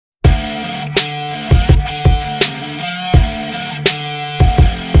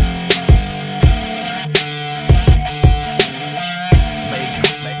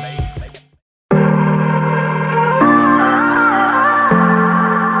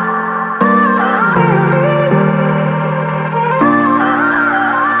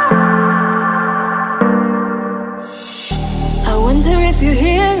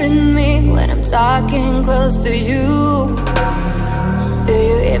to you. Do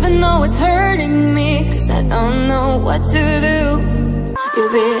you even know it's hurting me? Cause I don't know what to do.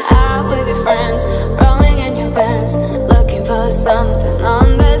 You'll be out with your friends, rolling in your Benz, looking for something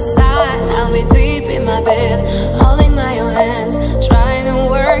on the side. I'll be deep in my bed, holding my own hands, trying to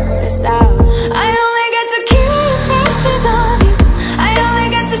work this out. I only get to keep pictures of you, I only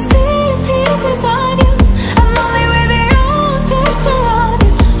get to see pieces of you. I'm only with the old picture of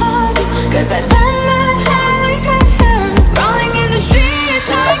you, cause I turn my head, rolling in the streets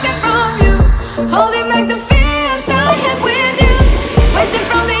I get from you, holding back the fears I had with you, wasting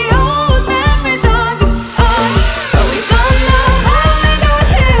from the old memories of you, but we don't know how we got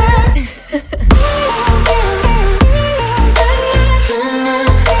here.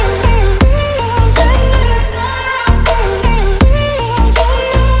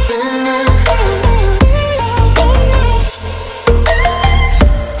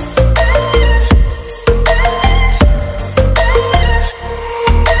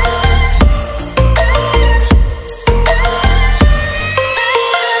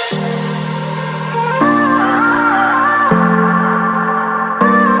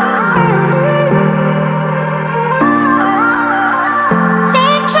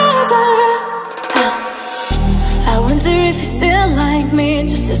 I wonder if you still like me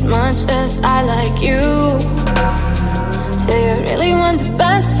just as much as I like you. Do you really want the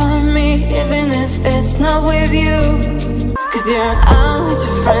best for me, even if it's not with you? Cause you're out with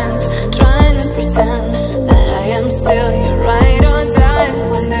your friends,